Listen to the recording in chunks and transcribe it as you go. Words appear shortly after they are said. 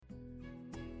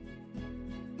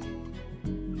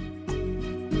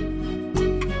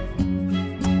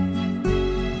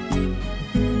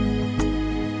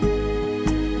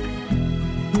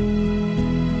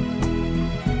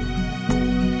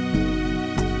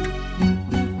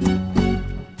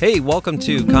Hey, welcome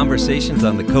to Conversations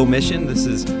on the Co-Mission. This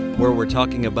is where we're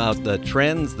talking about the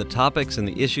trends, the topics, and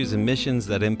the issues and missions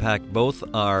that impact both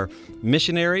our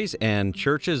missionaries and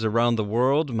churches around the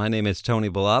world. My name is Tony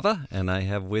Balava, and I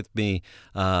have with me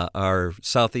our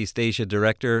Southeast Asia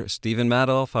Director, Stephen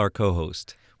Madoff, our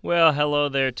co-host. Well, hello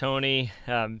there, Tony.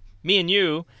 Me and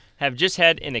you have just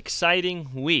had an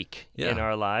exciting week in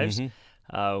our lives.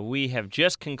 Mm-hmm. We have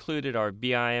just concluded our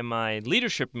BIMI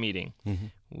leadership meeting,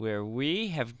 where we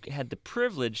have had the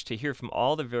privilege to hear from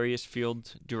all the various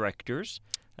field directors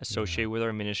associated with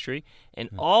our ministry and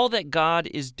all that God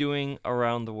is doing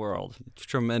around the world. It's a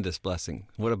tremendous blessing.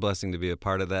 What a blessing to be a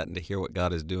part of that and to hear what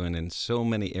God is doing in so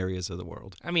many areas of the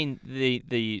world. I mean,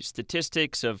 the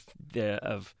statistics of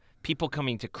people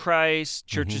coming to Christ,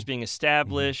 churches being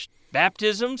established,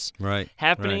 baptisms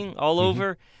happening all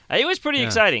over. It was pretty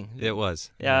exciting. It was.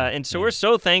 And so we're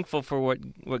so thankful for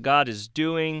what God is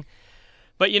doing.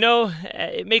 But, you know,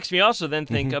 it makes me also then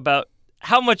think about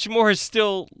how much more is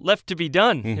still left to be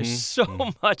done. There's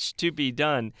so much to be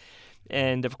done.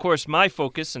 And, of course, my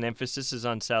focus and emphasis is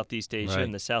on Southeast Asia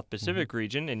and the South Pacific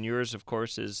region, and yours, of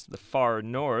course, is the far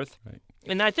north. Right.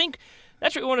 And I think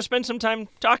that's what we want to spend some time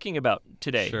talking about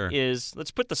today, is let's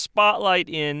put the spotlight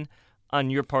on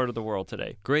your part of the world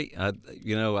today. Great.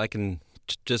 I can...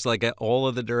 Just like all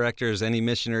of the directors, any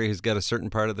missionary who's got a certain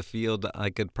part of the field, I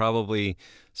could probably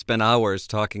spend hours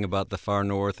talking about the far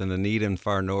north and the need in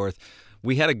far north.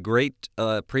 We had a great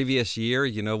previous year.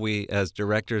 You know, we as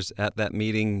directors at that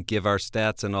meeting give our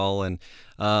stats and all, and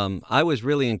I was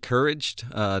really encouraged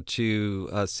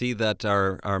to see that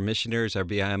our missionaries, our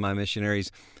BIMI missionaries,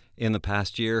 in the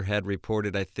past year had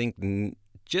reported, I think,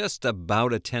 just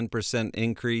about a 10%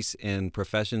 increase in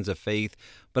professions of faith.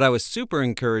 But I was super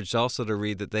encouraged also to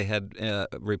read that they had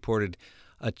reported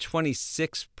a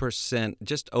 26%,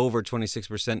 just over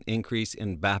 26% increase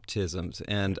in baptisms.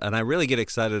 And I really get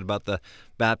excited about the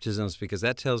baptisms because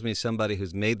that tells me somebody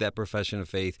who's made that profession of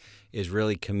faith is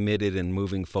really committed and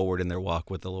moving forward in their walk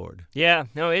with the Lord. Yeah,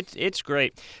 no, it's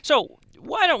great. So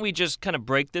why don't we just kind of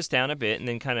break this down a bit, and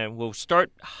then we'll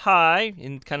start high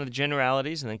in kind of the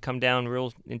generalities, and then come down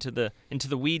real into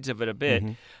the weeds of it a bit.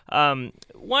 Why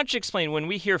don't you explain, when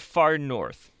we hear far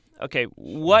north, okay,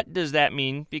 what does that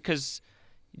mean? Because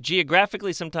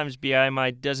geographically, sometimes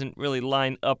BIMI doesn't really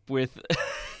line up with,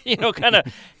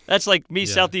 that's like me,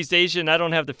 Southeast Asia, and I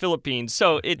don't have the Philippines.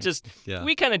 So it just,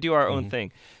 we kind of do our own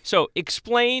thing. So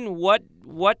explain what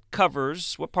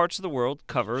parts of the world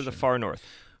cover the far north.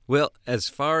 Well, as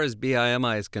far as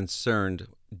BIMI is concerned,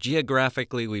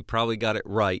 geographically we probably got it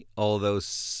right, although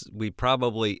we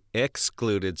probably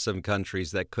excluded some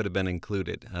countries that could have been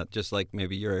included, just like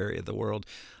maybe your area of the world.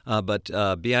 But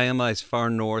BIMI's far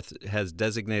north has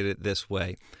designated it this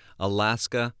way: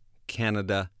 Alaska,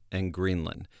 Canada, and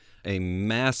Greenland. A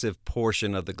massive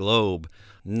portion of the globe,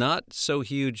 not so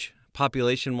huge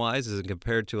population-wise as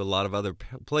compared to a lot of other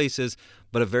places,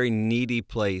 but a very needy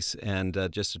place and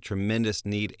just a tremendous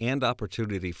need and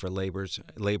opportunity for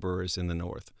laborers in the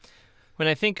north. When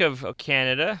I think of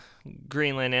Canada,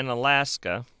 Greenland, and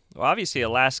Alaska, well, obviously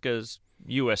Alaska's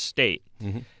U.S. state.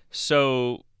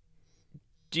 So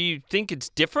do you think it's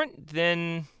different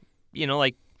than,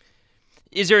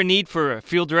 is there a need for a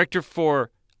field director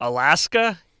for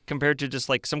Alaska compared to just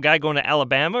like some guy going to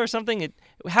Alabama or something?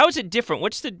 How is it different?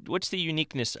 What's the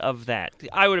uniqueness of that?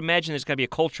 I would imagine there's got to be a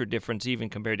culture difference even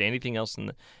compared to anything else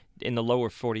in the lower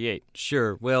 48.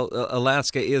 Sure. Well,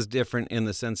 Alaska is different in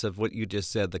the sense of what you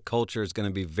just said. The culture is going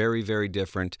to be very, very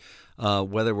different.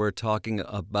 Whether we're talking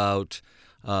about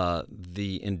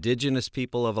the indigenous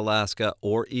people of Alaska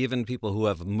or even people who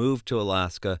have moved to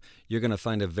Alaska, you're going to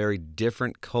find a very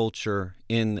different culture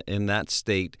in that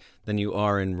state than you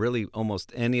are in really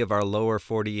almost any of our lower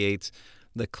 48s.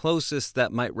 The closest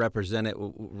that might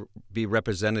be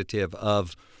representative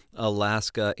of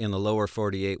Alaska in the lower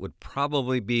 48 would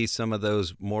probably be some of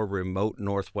those more remote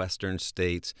northwestern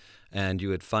states, and you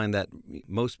would find that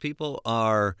most people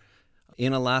are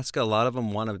in Alaska. A lot of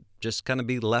them want to just kind of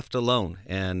be left alone,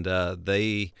 and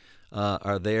they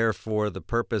are there for the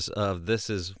purpose of, this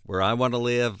is where I want to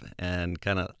live, and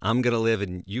kind of I'm going to live,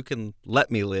 and you can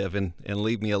let me live and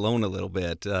leave me alone a little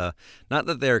bit. Not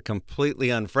that they're completely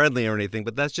unfriendly or anything,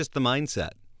 but that's just the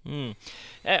mindset.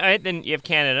 Then you have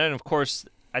Canada, and of course,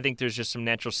 I think there's just some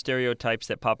natural stereotypes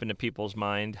that pop into people's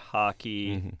mind.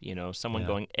 Hockey, someone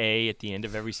going A at the end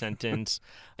of every sentence,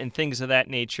 and things of that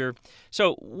nature.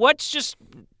 So let's just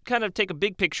kind of take a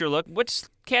big picture look. What's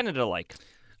Canada like?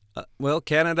 Well,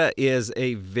 Canada is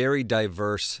a very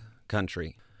diverse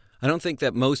country. I don't think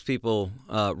that most people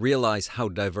realize how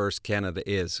diverse Canada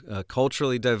is,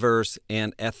 culturally diverse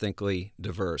and ethnically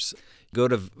diverse. go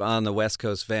to on the West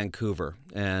Coast, Vancouver,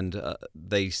 and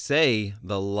they say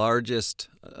the largest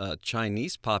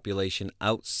Chinese population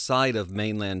outside of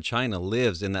mainland China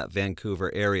lives in that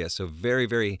Vancouver area. So very,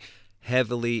 very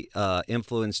heavily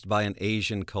influenced by an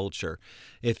Asian culture.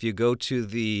 If you go to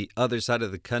the other side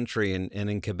of the country and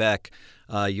in Quebec,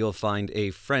 you'll find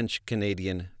a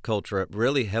French-Canadian culture,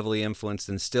 really heavily influenced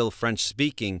and still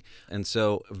French-speaking, and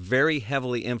so very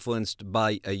heavily influenced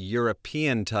by a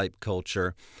European-type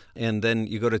culture. And then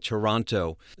you go to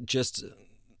Toronto, just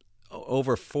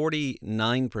over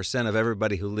 49% of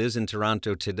everybody who lives in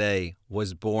Toronto today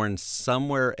was born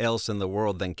somewhere else in the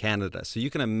world than Canada. So you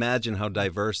can imagine how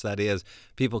diverse that is.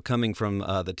 People coming from the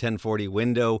 1040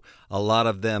 window, a lot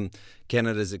of them,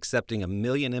 Canada's accepting 1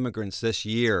 million immigrants this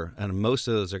year, and most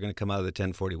of those are going to come out of the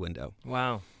 1040 window.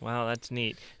 Wow, that's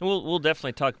neat. And we'll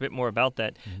definitely talk a bit more about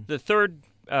that. Mm-hmm. The third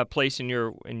place in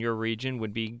your region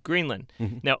would be Greenland.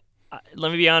 Mm-hmm. Now,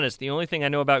 let me be honest. The only thing I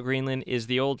know about Greenland is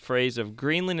the old phrase of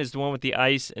Greenland is the one with the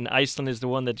ice and Iceland is the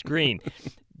one that's green.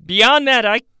 Beyond that,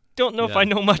 I don't know if I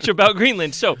know much about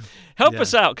Greenland. So help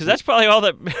us out, because that's probably all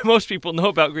that most people know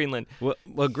about Greenland.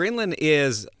 Well, Greenland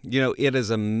is, it is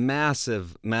a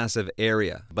massive, massive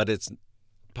area, but its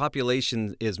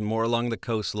population is more along the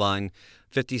coastline.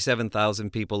 57,000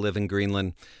 people live in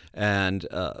Greenland, and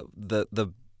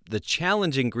the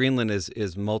challenge in Greenland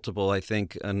is multiple. I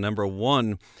think number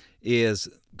one is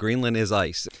Greenland is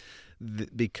ice.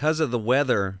 Because of the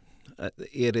weather,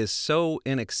 it is so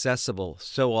inaccessible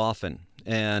so often.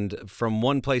 And from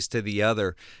one place to the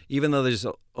other, even though there's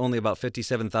only about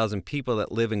 57,000 people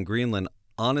that live in Greenland,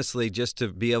 honestly, just to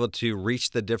be able to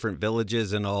reach the different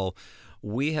villages and all,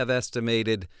 we have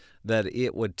estimated that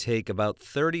it would take about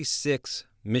 36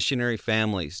 missionary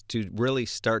families to really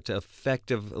start to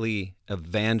effectively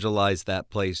evangelize that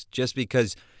place, just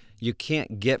because you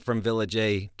can't get from village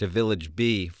A to village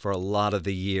B for a lot of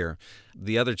the year.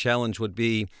 The other challenge would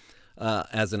be,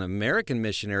 as an American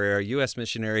missionary or a U.S.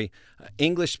 missionary,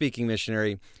 English-speaking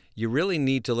missionary, you really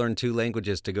need to learn 2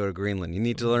 languages to go to Greenland. You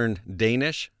need to learn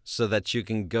Danish so that you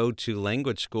can go to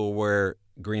language school where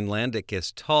Greenlandic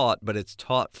is taught, but it's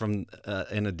taught from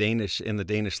in the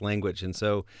Danish language, and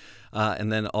so,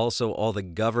 and then also all the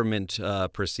government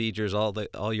procedures,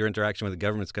 all your interaction with the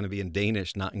government is going to be in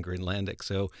Danish, not in Greenlandic.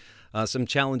 So, some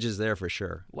challenges there for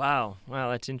sure. Wow,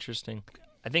 that's interesting.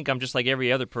 I think I'm just like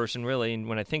every other person, really, and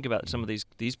when I think about some of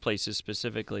these places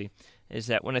specifically, is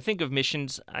that when I think of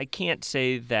missions, I can't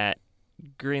say that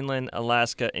Greenland,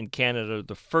 Alaska, and Canada are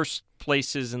the first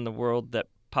places in the world that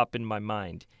pop in my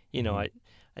mind.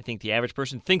 I think the average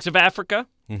person thinks of Africa,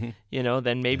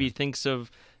 then maybe thinks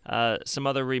of some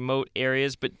other remote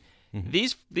areas, but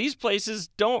these places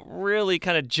don't really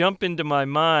kind of jump into my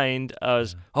mind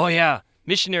as,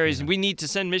 missionaries, we need to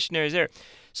send missionaries there.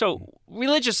 So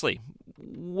religiously,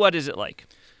 what is it like?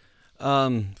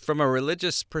 From a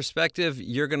religious perspective,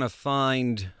 you're going to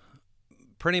find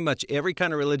pretty much every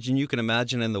kind of religion you can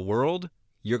imagine in the world.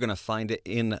 You're going to find it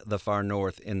in the far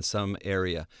north in some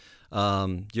area.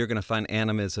 You're going to find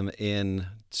animism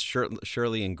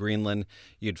surely in Greenland.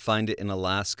 You'd find it in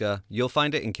Alaska. You'll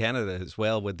find it in Canada as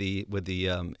well with the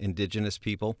indigenous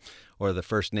people, or the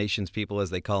First Nations people as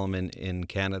they call them in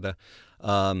Canada.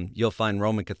 You'll find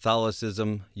Roman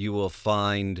Catholicism. You will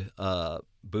find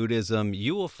Buddhism.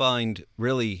 You will find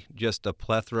really just a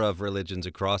plethora of religions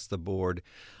across the board.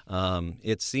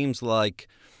 It seems like,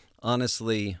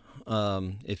 honestly,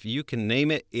 if you can name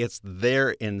it, it's there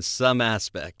in some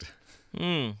aspect.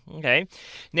 Okay.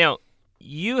 Now,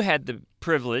 you had the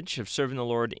privilege of serving the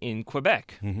Lord in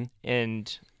Quebec.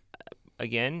 And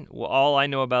again, all I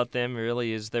know about them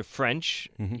really is they're French,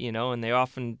 and they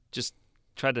often just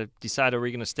try to decide, are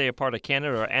we going to stay a part of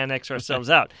Canada or annex ourselves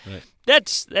out? Right.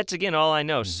 That's again, all I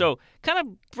know. So kind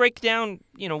of break down,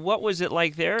 what was it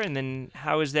like there, and then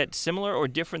how is that similar or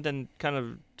different than kind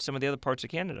of some of the other parts of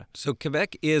Canada? So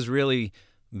Quebec is really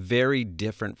very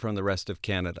different from the rest of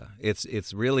Canada.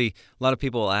 It's really, a lot of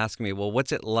people will ask me, well,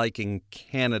 what's it like in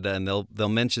Canada? And they'll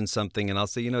mention something, and I'll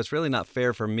say, it's really not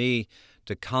fair for me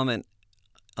to comment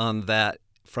on that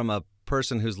from a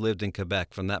person who's lived in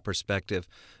Quebec from that perspective,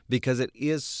 because it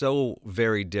is so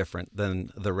very different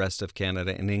than the rest of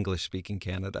Canada and English-speaking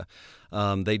Canada.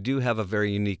 They do have a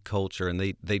very unique culture, and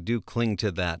they do cling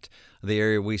to that. The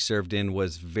area we served in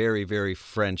was very, very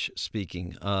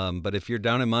French-speaking. But if you're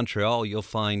down in Montreal, you'll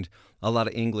find a lot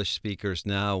of English speakers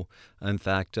now. In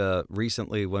fact,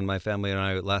 recently when my family and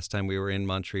I, last time we were in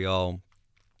Montreal,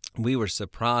 we were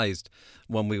surprised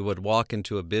when we would walk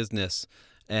into a business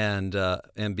and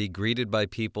be greeted by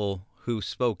people who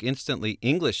spoke instantly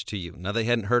English to you. Now, they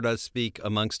hadn't heard us speak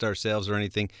amongst ourselves or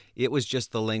anything. It was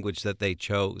just the language that they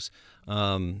chose.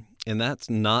 And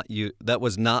that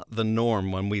was not the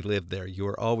norm when we lived there. You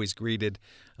were always greeted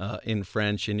in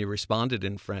French, and you responded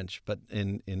in French. But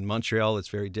in Montreal, it's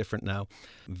very different now.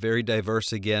 Very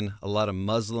diverse again. A lot of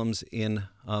Muslims in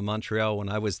Montreal when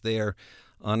I was there.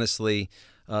 Honestly,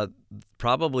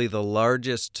 probably the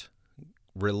largest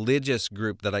religious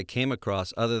group that I came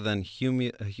across other than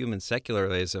human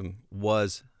secularism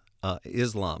was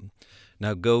Islam.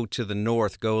 Now go to the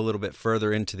north, go a little bit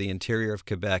further into the interior of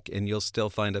Quebec, and you'll still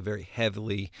find a very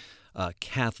heavily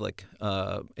Catholic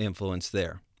influence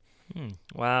there.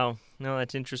 Wow. No,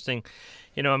 that's interesting.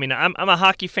 I mean, I'm a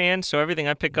hockey fan, so everything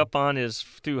I pick up on is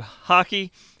through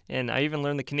hockey. And I even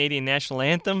learned the Canadian national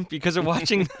anthem because of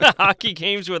watching hockey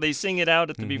games where they sing it out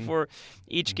at the before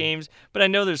each games. But I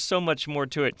know there's so much more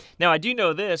to it. Now, I do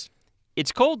know this.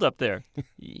 It's cold up there.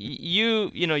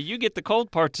 You get the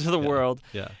cold parts of the world.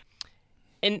 Yeah.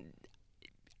 And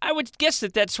I would guess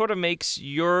that sort of makes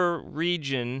your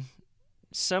region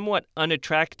somewhat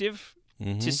unattractive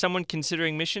to someone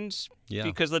considering missions. Yeah.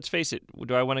 Because let's face it,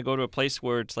 do I want to go to a place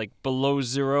where it's like below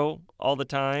zero all the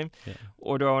time? Yeah.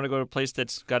 Or do I want to go to a place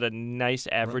that's got a nice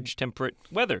average temperate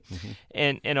weather?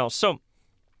 And also,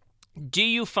 do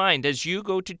you find as you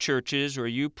go to churches or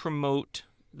you promote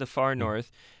the far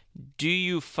north, do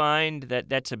you find that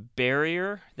that's a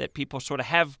barrier that people sort of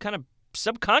have kind of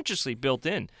subconsciously built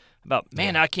in about,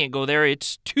 man, I can't go there,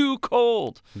 it's too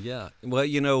cold? Yeah.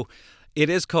 Well, it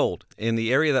is cold. In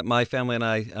the area that my family and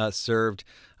I served,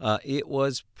 it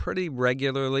was pretty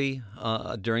regularly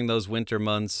during those winter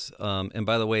months. And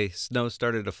by the way, snow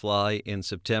started to fly in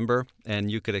September,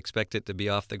 and you could expect it to be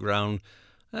off the ground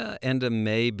end of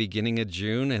May, beginning of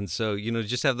June. And so,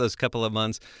 just have those couple of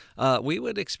months. We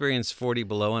would experience 40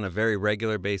 below on a very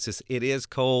regular basis. It is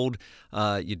cold.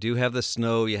 You do have the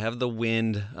snow. You have the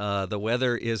wind. The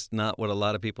weather is not what a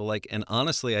lot of people like. And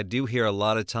honestly, I do hear a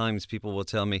lot of times people will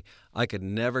tell me, I could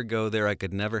never go there. I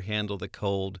could never handle the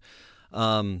cold.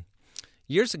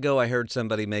 Years ago, I heard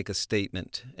somebody make a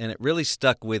statement, and it really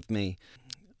stuck with me.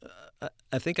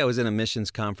 I think I was in a missions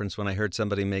conference when I heard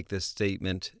somebody make this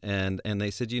statement, and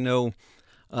they said,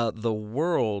 the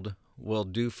world will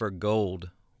do for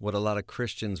gold what a lot of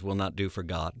Christians will not do for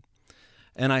God.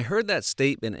 And I heard that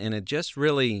statement, and it just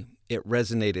really, it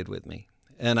resonated with me.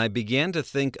 And I began to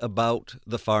think about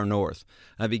the far north.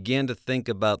 I began to think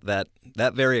about that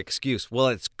very excuse. Well,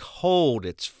 it's cold,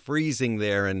 it's freezing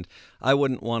there, and I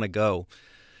wouldn't want to go.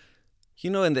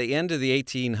 In the end of the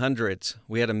 1800s,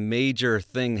 we had a major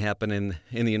thing happen in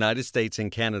the United States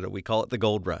and Canada. We call it the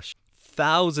gold rush.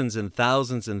 Thousands and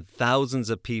thousands and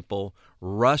thousands of people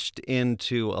rushed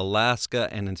into Alaska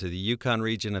and into the Yukon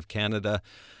region of Canada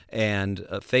and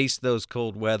faced those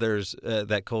cold weather,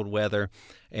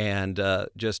 and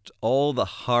just all the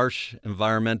harsh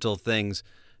environmental things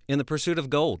in the pursuit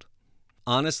of gold.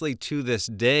 Honestly, to this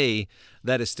day,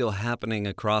 that is still happening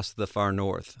across the far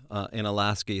north. In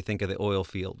Alaska, you think of the oil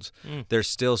fields. They're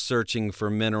still searching for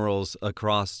minerals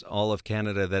across all of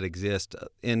Canada that exist.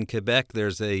 In Quebec,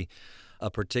 there's a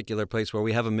particular place where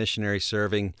we have a missionary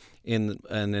serving in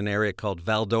an area called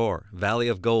Val d'Or, Valley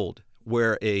of Gold,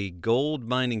 where a gold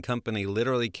mining company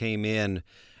literally came in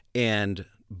and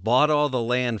bought all the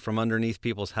land from underneath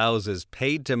people's houses,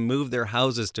 paid to move their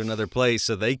houses to another place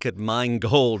so they could mine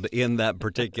gold in that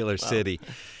particular city.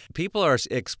 People are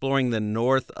exploring the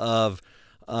north of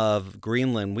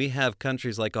Greenland. We have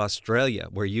countries like Australia,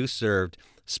 where you served,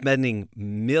 spending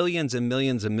millions and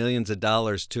millions and millions of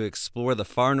dollars to explore the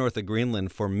far north of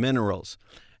Greenland for minerals.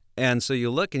 And so you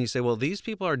look and you say, well, these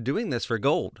people are doing this for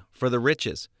gold, for the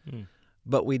riches.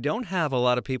 But we don't have a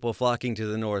lot of people flocking to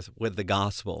the north with the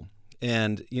gospel.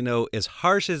 And, as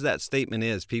harsh as that statement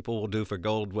is, people will do for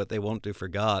gold what they won't do for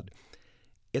God.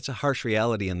 It's a harsh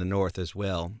reality in the north as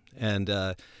well. And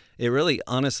it really,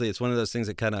 honestly, it's one of those things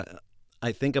that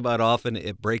I think about often.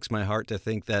 It breaks my heart to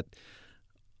think that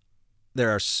there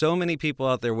are so many people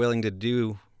out there willing to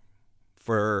do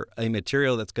for a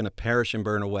material that's going to perish and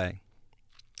burn away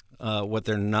what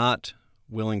they're not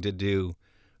willing to do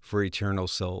for eternal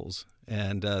souls.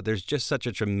 And there's just such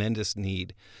a tremendous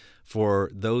need for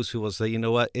those who will say, you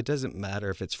know what, it doesn't matter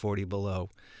if it's 40 below.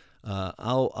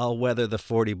 I'll weather the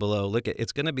 40 below. Look,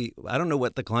 it's going to be, I don't know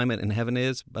what the climate in heaven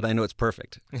is, but I know it's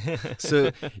perfect.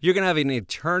 So you're going to have an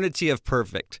eternity of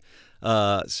perfect.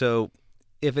 So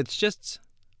if it's just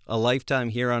a lifetime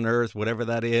here on earth, whatever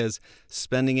that is,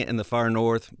 spending it in the far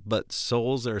north, but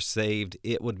souls are saved,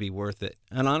 it would be worth it.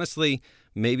 And honestly,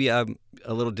 maybe I'm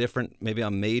a little different. Maybe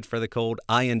I'm made for the cold.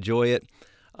 I enjoy it.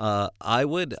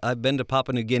 I've been to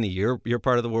Papua New Guinea. You're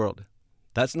part of the world.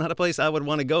 That's not a place I would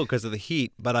want to go because of the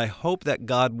heat, but I hope that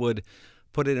God would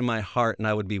put it in my heart and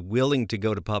I would be willing to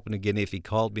go to Papua New Guinea if he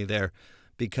called me there,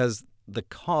 because the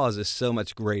cause is so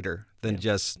much greater than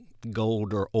just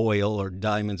gold or oil or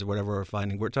diamonds or whatever we're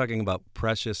finding. We're talking about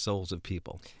precious souls of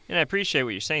people. And I appreciate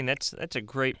what you're saying. That's a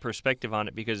great perspective on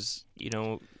it because,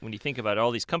 when you think about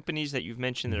all these companies that you've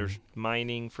mentioned that are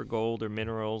mining for gold or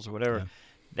minerals or whatever,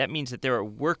 that means that there are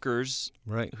workers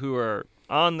who are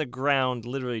on the ground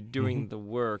literally doing the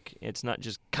work. It's not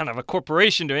just kind of a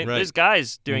corporation doing it. There's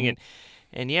guys doing it.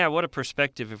 And what a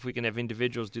perspective if we can have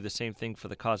individuals do the same thing for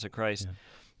the cause of Christ. Yeah.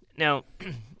 Now,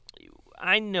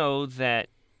 I know that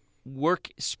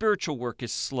spiritual work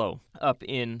is slow up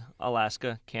in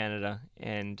Alaska, Canada,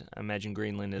 and I imagine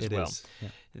Greenland as well. Yeah.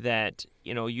 That,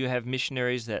 you have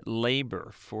missionaries that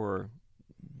labor for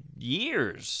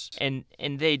years and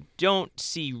they don't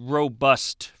see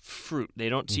robust fruit. They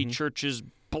don't see churches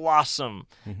blossom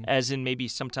as in maybe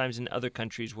sometimes in other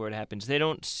countries where it happens. They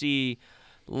don't see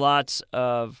lots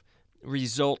of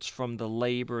results from the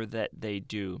labor that they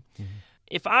do.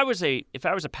 If I was a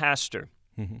pastor,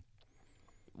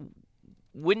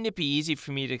 wouldn't it be easy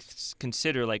for me to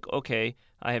consider, like, okay,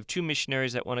 I have two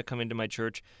missionaries that want to come into my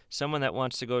church, someone that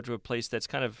wants to go to a place that's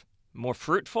kind of more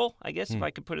fruitful, I guess, if I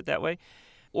could put it that way,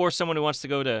 or someone who wants to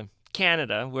go to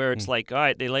Canada where it's like, all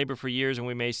right, they labor for years and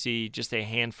we may see just a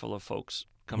handful of folks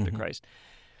come to Christ.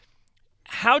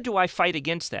 How do I fight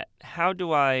against that? How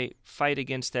do I fight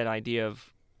against that idea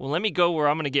of, well, let me go where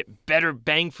I'm going to get better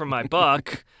bang for my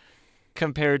buck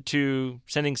compared to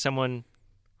sending someone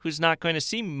who's not going to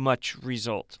see much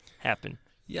result happen?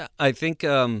 Yeah, I think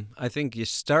you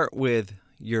start with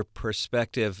your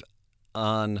perspective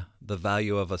on the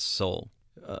value of a soul.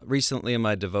 Recently in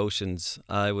my devotions,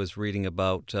 I was reading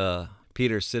about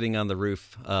Peter sitting on the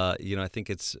roof. I think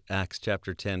it's Acts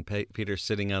chapter 10. Peter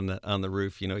sitting on the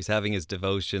roof. He's having his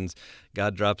devotions.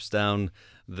 God drops down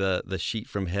the sheet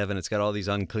from heaven. It's got all these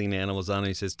unclean animals on it.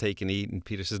 He says, "Take and eat." And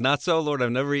Peter says, "Not so, Lord.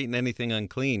 I've never eaten anything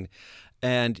unclean."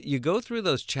 And you go through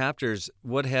those chapters.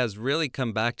 What has really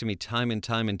come back to me time and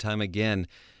time and time again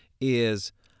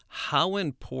is how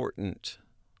important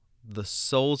the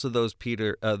souls of those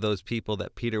people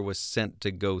that Peter was sent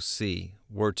to go see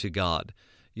were to God.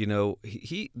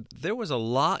 There was a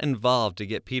lot involved to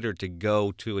get Peter to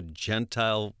go to a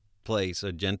Gentile place,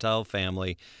 a Gentile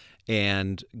family,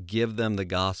 and give them the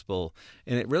gospel.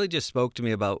 And it really just spoke to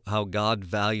me about how God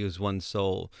values one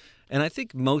soul. And I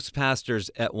think most pastors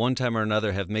at one time or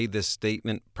another have made this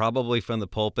statement, probably from the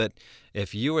pulpit: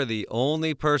 if you are the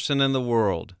only person in the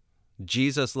world,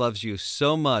 Jesus loves you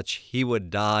so much, he would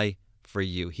die for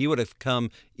you. He would have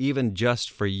come even just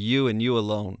for you and you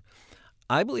alone.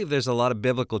 I believe there's a lot of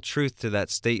biblical truth to that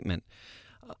statement.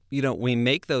 We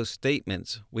make those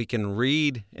statements. We can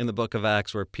read in the book of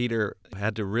Acts where Peter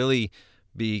had to really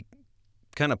be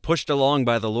kind of pushed along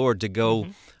by the Lord to go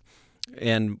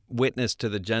and witness to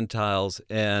the Gentiles.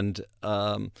 And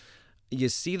you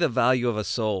see the value of a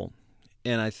soul.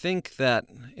 And I think that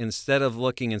instead of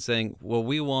looking and saying, well,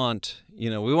 we want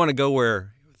to go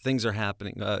where things are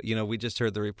happening. We just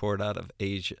heard the report out of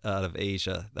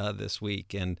Asia this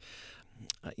week. And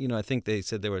I think they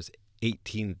said there was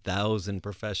 18,000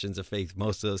 professions of faith,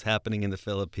 most of those happening in the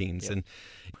Philippines. Yep. And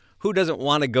who doesn't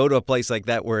want to go to a place like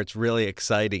that where it's really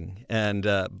exciting? And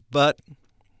but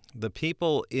the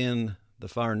people in the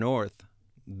far north,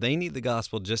 they need the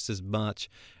gospel just as much,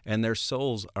 and their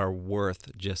souls are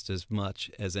worth just as much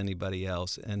as anybody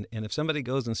else. And if somebody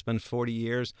goes and spends 40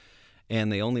 years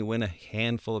and they only win a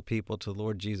handful of people to the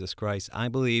Lord Jesus Christ, I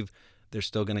believe they're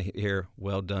still going to hear,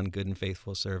 "Well done, good and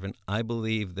faithful servant." I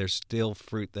believe there's still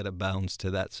fruit that abounds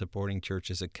to that supporting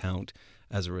church's account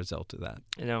as a result of that.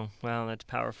 Wow, that's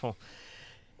powerful.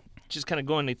 Just kind of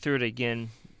going through it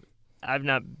again, I've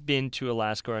not been to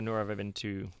Alaska, nor have I been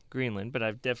to Greenland, but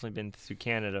I've definitely been through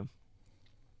Canada.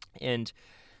 And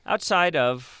outside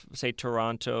of, say,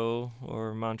 Toronto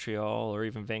or Montreal or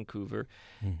even Vancouver,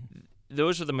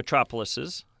 those are the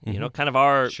metropolises, kind of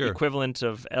our equivalent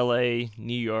of L.A.,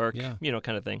 New York,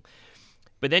 kind of thing.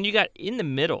 But then you got in the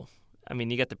middle,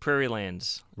 you got the prairie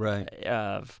lands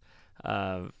of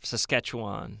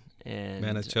Saskatchewan and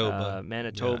Manitoba,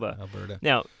 yeah, Alberta.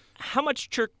 Now, how much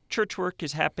church work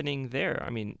is happening there?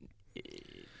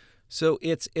 So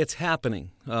it's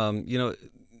happening.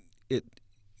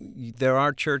 There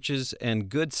are churches and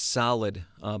good, solid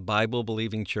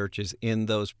Bible-believing churches in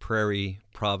those prairie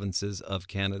provinces of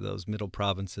Canada, those middle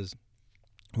provinces,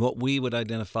 what we would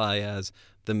identify as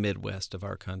the Midwest of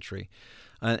our country.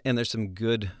 And there's some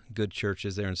good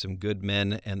churches there and some good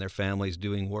men and their families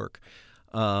doing work.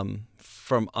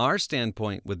 From our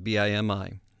standpoint with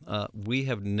BIMI, we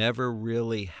have never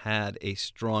really had a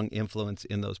strong influence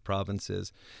in those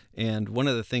provinces. And one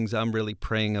of the things I'm really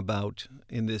praying about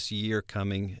in this year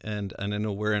coming, and I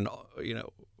know we're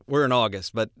in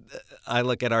August, but I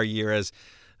look at our year as,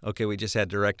 okay, we just had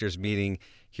directors meeting.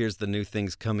 Here's the new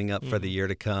things coming up for the year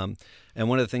to come. And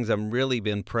one of the things I'm really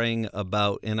been praying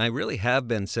about, and I really have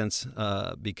been since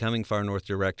becoming Far North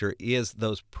Director, is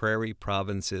those prairie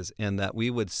provinces, and that we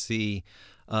would see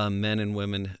men and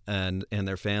women and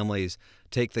their families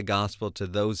take the gospel to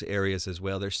those areas as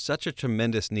well. There's such a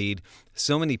tremendous need.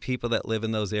 So many people that live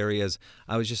in those areas.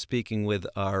 I was just speaking with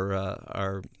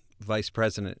our Vice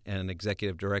President and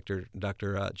Executive Director,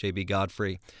 Dr. J.B.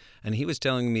 Godfrey, and he was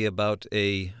telling me about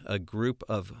a group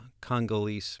of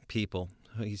Congolese people.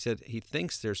 He said he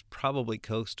thinks there's probably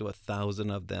close to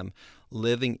 1,000 of them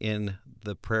living in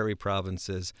the prairie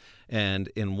provinces and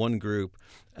in one group.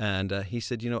 And he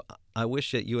said, I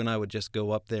wish that you and I would just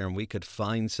go up there and we could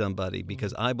find somebody,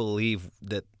 because I believe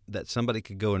that somebody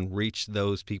could go and reach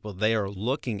those people. They are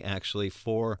looking actually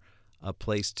for a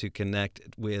place to connect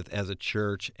with as a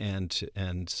church, and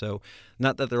so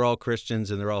not that they're all Christians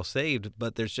and they're all saved,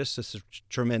 but there's just a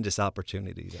tremendous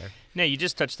opportunity there. Now, you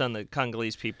just touched on the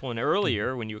Congolese people, and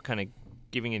earlier when you were kind of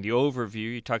giving the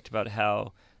overview, you talked about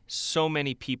how so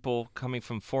many people coming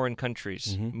from foreign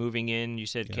countries moving in. You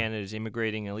said Canada's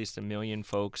immigrating at least 1 million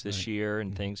folks this year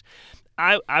and things.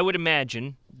 I would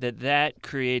imagine that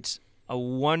creates a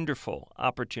wonderful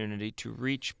opportunity to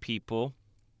reach people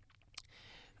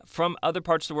from other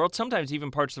parts of the world, sometimes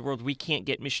even parts of the world we can't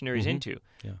get missionaries into,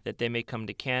 that they may come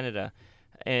to Canada.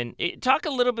 And talk a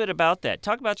little bit about that.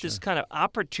 Talk about this kind of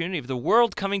opportunity of the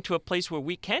world coming to a place where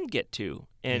we can get to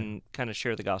and kind of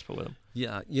share the gospel with them.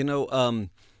 Yeah,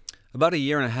 about 1.5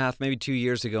 years, maybe 2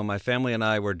 years ago, my family and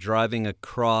I were driving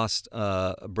across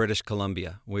British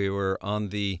Columbia. We were on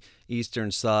the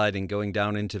eastern side and going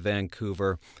down into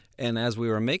Vancouver. And as we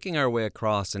were making our way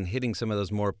across and hitting some of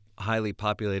those more highly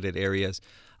populated areas,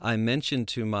 I mentioned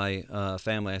to my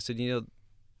family, I said,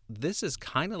 this is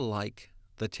kind of like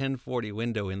the 1040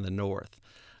 window in the north.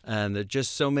 And there are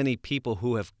just so many people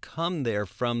who have come there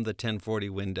from the 1040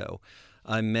 window.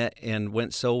 I met and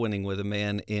went soul winning with a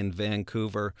man in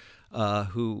Vancouver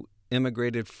who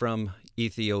immigrated from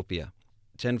Ethiopia.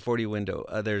 1040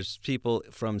 window. There's people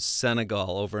from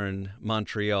Senegal over in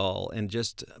Montreal, and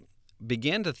just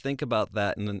began to think about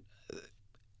that and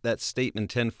that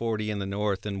statement 1040 in the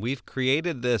north. And we've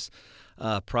created this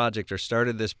project, or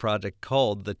started this project,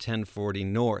 called the 1040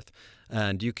 North.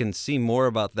 And you can see more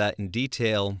about that in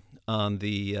detail on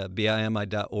the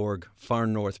BIMI.org Far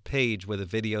North page, with a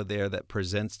video there that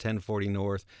presents 1040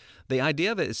 North. The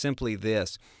idea of it is simply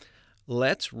this: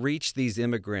 let's reach these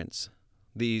immigrants,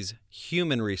 these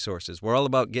human resources. We're all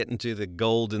about getting to the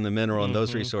gold and the mineral and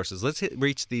those resources. Let's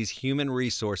reach these human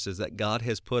resources that God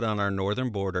has put on our northern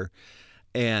border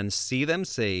and see them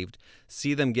saved,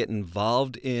 see them get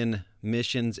involved in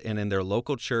missions and in their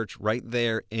local church right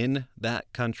there in that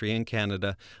country, in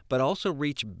Canada, but also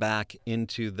reach back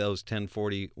into those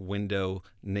 1040 window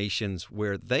nations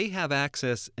where they have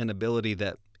access and ability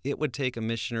that it would take a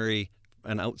missionary,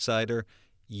 an outsider,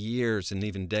 years and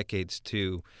even decades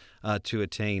to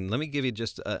attain. Let me give you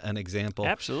just an example.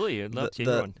 Absolutely, I'd love to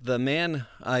hear one. The man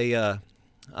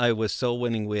I was soul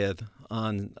winning with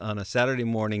on a Saturday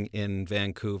morning in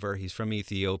Vancouver. He's from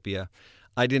Ethiopia.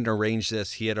 I didn't arrange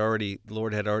this. The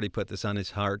Lord had already put this on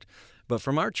his heart. But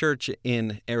from our church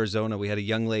in Arizona, we had a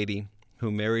young lady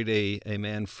who married a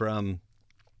man from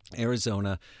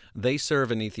Arizona. They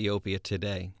serve in Ethiopia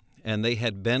today. And they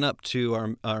had been up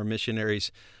to our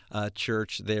missionaries'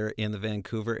 church there in the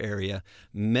Vancouver area,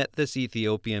 met this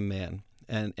Ethiopian man.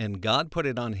 And God put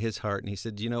it on his heart, and he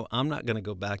said, I'm not going to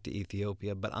go back to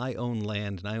Ethiopia, but I own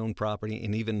land and I own property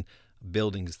and even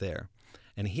buildings there.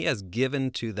 And he has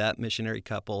given to that missionary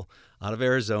couple out of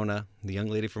Arizona, the young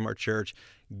lady from our church,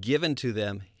 given to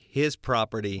them his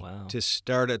property to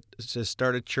start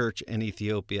a church in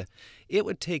Ethiopia. It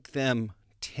would take them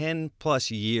 10 plus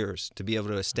years to be able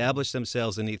to establish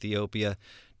themselves in Ethiopia,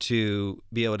 to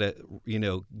be able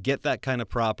to, get that kind of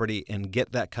property and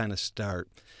get that kind of start.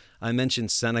 I mentioned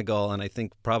Senegal, and I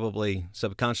think probably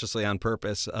subconsciously on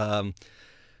purpose.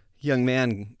 Young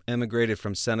man emigrated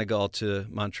from Senegal to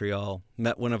Montreal,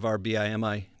 met one of our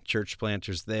BIMI church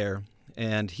planters there,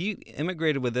 and he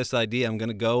immigrated with this idea: I'm going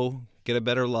to go get a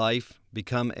better life,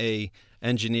 become a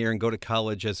engineer, and go to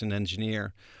college as an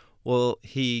engineer. Well,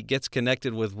 he gets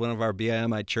connected with one of our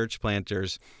BIMI church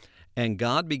planters, and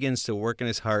God begins to work in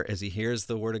his heart as he hears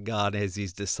the word of God, as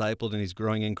he's discipled and he's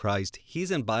growing in Christ.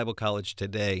 He's in Bible college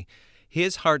today.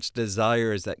 His heart's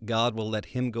desire is that God will let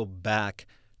him go back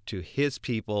to his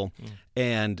people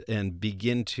and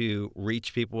begin to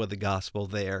reach people with the gospel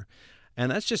there.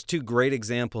 And that's just two great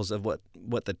examples of what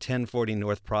the 1040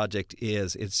 North Project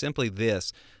is. It's simply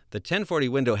this. The 1040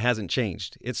 window hasn't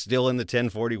changed. It's still in the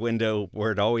 1040 window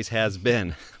where it always has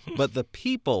been. But the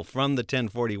people from the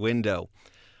 1040 window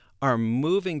are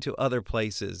moving to other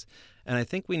places. And I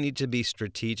think we need to be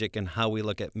strategic in how we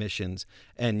look at missions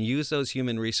and use those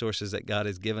human resources that God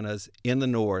has given us in the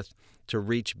North to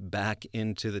reach back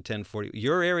into the 1040,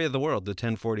 your area of the world, the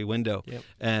 1040 window,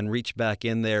 and reach back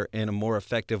in there in a more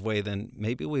effective way than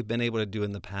maybe we've been able to do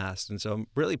in the past. And so I'm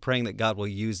really praying that God will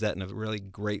use that in a really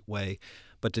great way.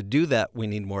 But to do that, we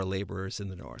need more laborers in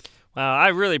the North. Wow, I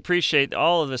really appreciate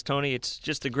all of this, Tony. It's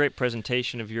just a great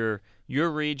presentation of your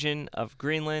region, of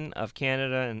Greenland, of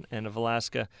Canada, and of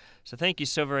Alaska. So thank you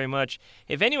so very much.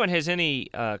 If anyone has any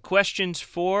questions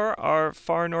for our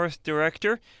Far North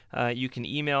Director, you can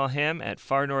email him at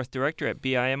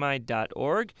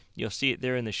farnorthdirector@bimi.org. You'll see it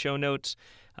there in the show notes.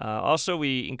 Also,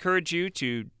 we encourage you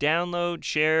to download,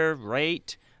 share,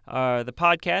 rate the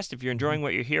podcast if you're enjoying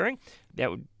what you're hearing. That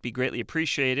would be greatly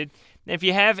appreciated. And if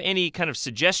you have any kind of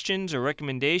suggestions or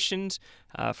recommendations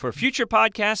for future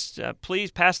podcasts,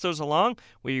 please pass those along.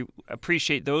 We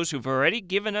appreciate those who've already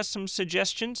given us some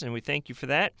suggestions, and we thank you for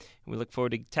that. We look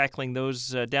forward to tackling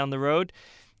those down the road.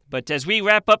 But as we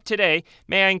wrap up today,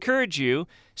 may I encourage you,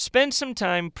 spend some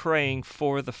time praying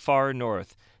for the far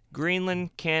north.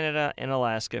 Greenland, Canada, and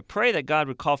Alaska. Pray that God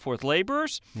would call forth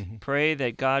laborers. Pray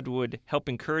that God would help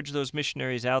encourage those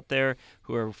missionaries out there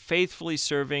who are faithfully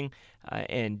serving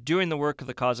and doing the work of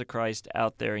the cause of Christ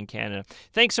out there in Canada.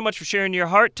 Thanks so much for sharing your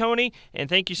heart, Tony, and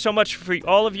thank you so much for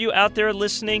all of you out there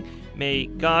listening. May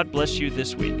God bless you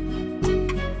this week.